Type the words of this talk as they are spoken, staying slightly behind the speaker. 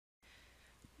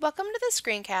Welcome to the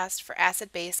screencast for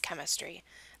acid-base chemistry.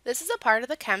 This is a part of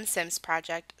the ChemSims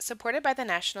project supported by the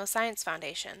National Science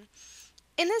Foundation.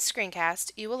 In this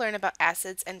screencast, you will learn about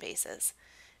acids and bases.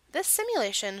 This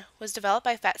simulation was developed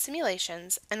by PhET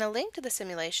Simulations, and a link to the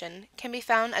simulation can be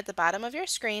found at the bottom of your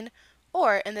screen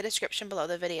or in the description below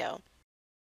the video.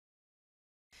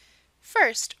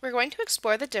 First, we're going to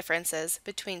explore the differences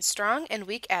between strong and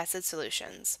weak acid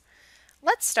solutions.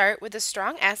 Let's start with the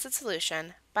strong acid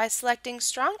solution by selecting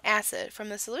strong acid from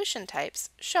the solution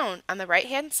types shown on the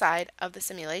right-hand side of the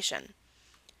simulation.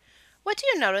 What do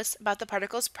you notice about the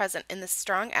particles present in the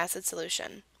strong acid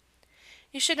solution?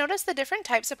 You should notice the different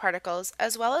types of particles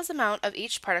as well as the amount of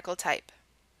each particle type.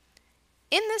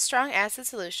 In this strong acid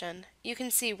solution, you can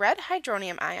see red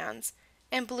hydronium ions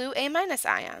and blue A-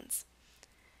 ions.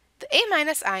 The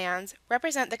A- ions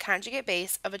represent the conjugate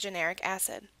base of a generic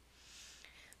acid.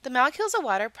 The molecules of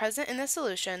water present in the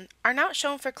solution are not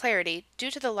shown for clarity due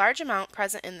to the large amount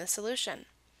present in the solution.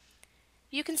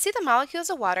 You can see the molecules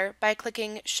of water by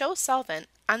clicking Show Solvent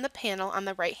on the panel on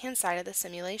the right-hand side of the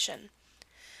simulation.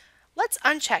 Let's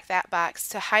uncheck that box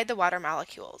to hide the water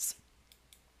molecules.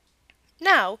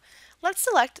 Now, let's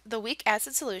select the weak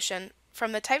acid solution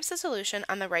from the types of solution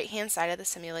on the right-hand side of the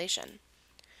simulation.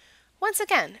 Once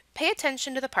again, pay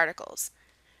attention to the particles.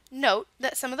 Note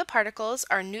that some of the particles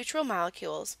are neutral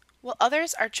molecules, while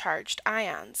others are charged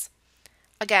ions.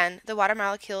 Again, the water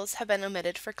molecules have been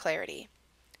omitted for clarity.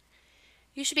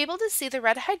 You should be able to see the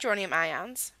red hydronium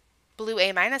ions, blue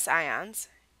A- ions,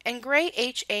 and gray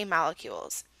HA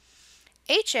molecules.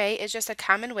 HA is just a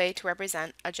common way to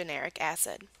represent a generic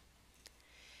acid.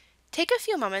 Take a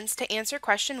few moments to answer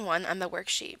question 1 on the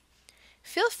worksheet.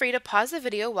 Feel free to pause the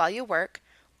video while you work,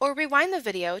 or rewind the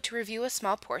video to review a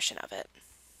small portion of it.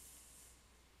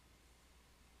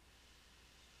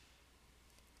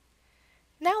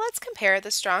 Now let's compare the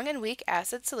strong and weak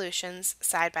acid solutions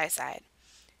side by side.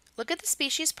 Look at the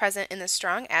species present in the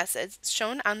strong acids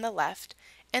shown on the left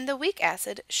and the weak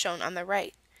acid shown on the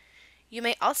right. You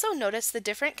may also notice the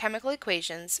different chemical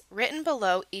equations written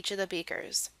below each of the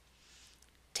beakers.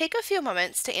 Take a few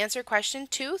moments to answer question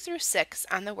 2 through 6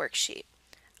 on the worksheet.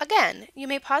 Again, you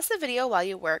may pause the video while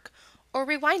you work or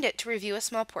rewind it to review a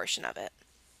small portion of it.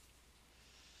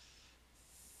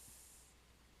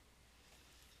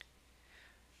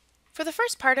 For the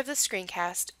first part of the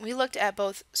screencast, we looked at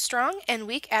both strong and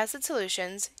weak acid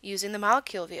solutions using the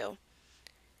molecule view.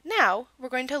 Now, we're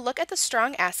going to look at the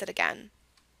strong acid again.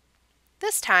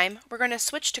 This time, we're going to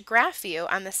switch to graph view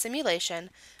on the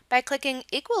simulation by clicking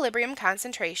Equilibrium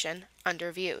Concentration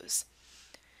under Views.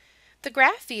 The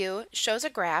graph view shows a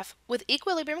graph with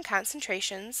equilibrium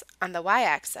concentrations on the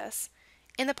y-axis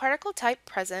and the particle type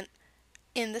present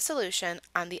in the solution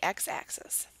on the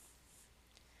x-axis.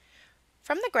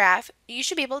 From the graph, you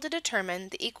should be able to determine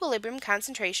the equilibrium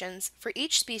concentrations for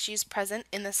each species present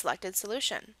in the selected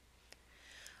solution.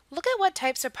 Look at what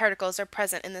types of particles are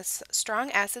present in this strong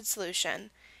acid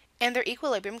solution and their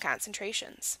equilibrium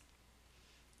concentrations.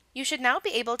 You should now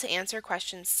be able to answer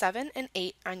questions 7 and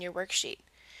 8 on your worksheet.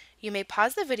 You may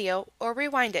pause the video or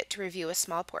rewind it to review a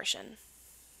small portion.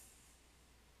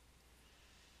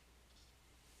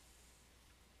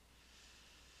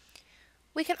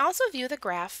 We can also view the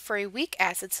graph for a weak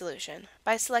acid solution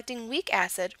by selecting weak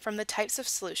acid from the types of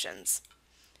solutions.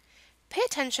 Pay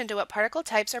attention to what particle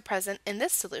types are present in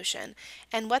this solution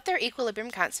and what their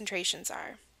equilibrium concentrations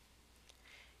are.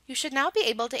 You should now be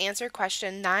able to answer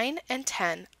question 9 and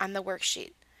 10 on the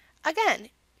worksheet. Again,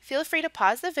 feel free to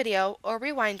pause the video or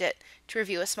rewind it to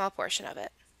review a small portion of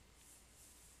it.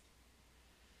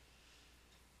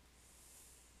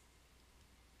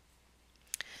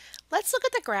 Let's look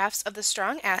at the graphs of the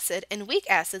strong acid and weak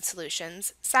acid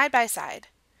solutions side by side.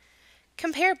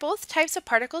 Compare both types of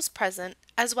particles present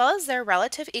as well as their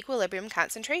relative equilibrium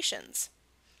concentrations.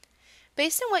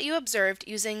 Based on what you observed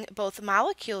using both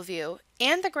molecule view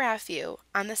and the graph view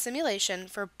on the simulation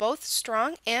for both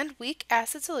strong and weak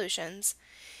acid solutions,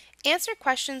 answer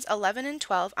questions 11 and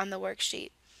 12 on the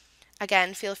worksheet.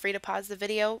 Again, feel free to pause the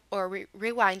video or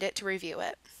rewind it to review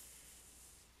it.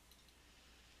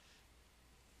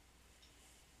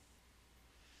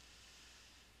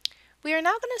 We are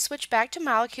now going to switch back to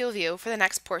molecule view for the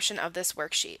next portion of this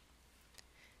worksheet.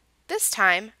 This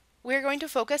time, we are going to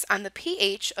focus on the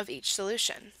pH of each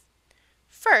solution.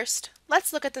 First,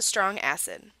 let's look at the strong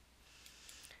acid.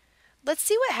 Let's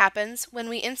see what happens when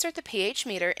we insert the pH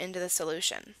meter into the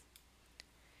solution.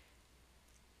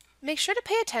 Make sure to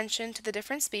pay attention to the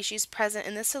different species present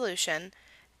in the solution,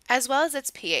 as well as its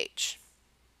pH.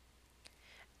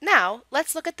 Now,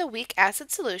 let's look at the weak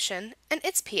acid solution and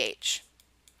its pH.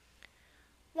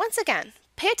 Once again,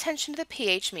 Pay attention to the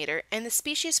pH meter and the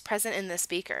species present in this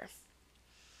beaker.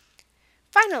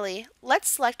 Finally, let's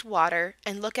select water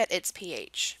and look at its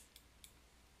pH.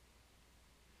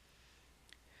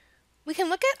 We can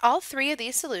look at all three of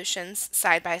these solutions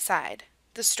side by side: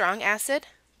 the strong acid,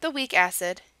 the weak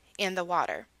acid, and the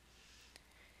water.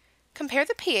 Compare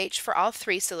the pH for all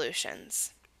three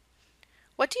solutions.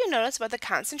 What do you notice about the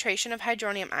concentration of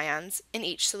hydronium ions in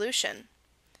each solution?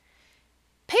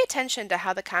 Pay attention to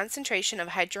how the concentration of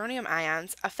hydronium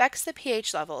ions affects the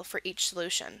pH level for each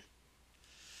solution.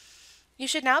 You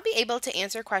should now be able to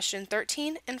answer question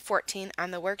 13 and 14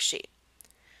 on the worksheet.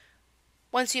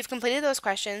 Once you've completed those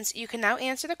questions, you can now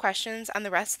answer the questions on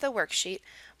the rest of the worksheet,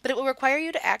 but it will require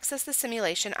you to access the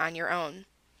simulation on your own.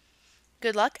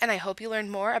 Good luck, and I hope you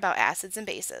learned more about acids and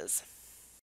bases.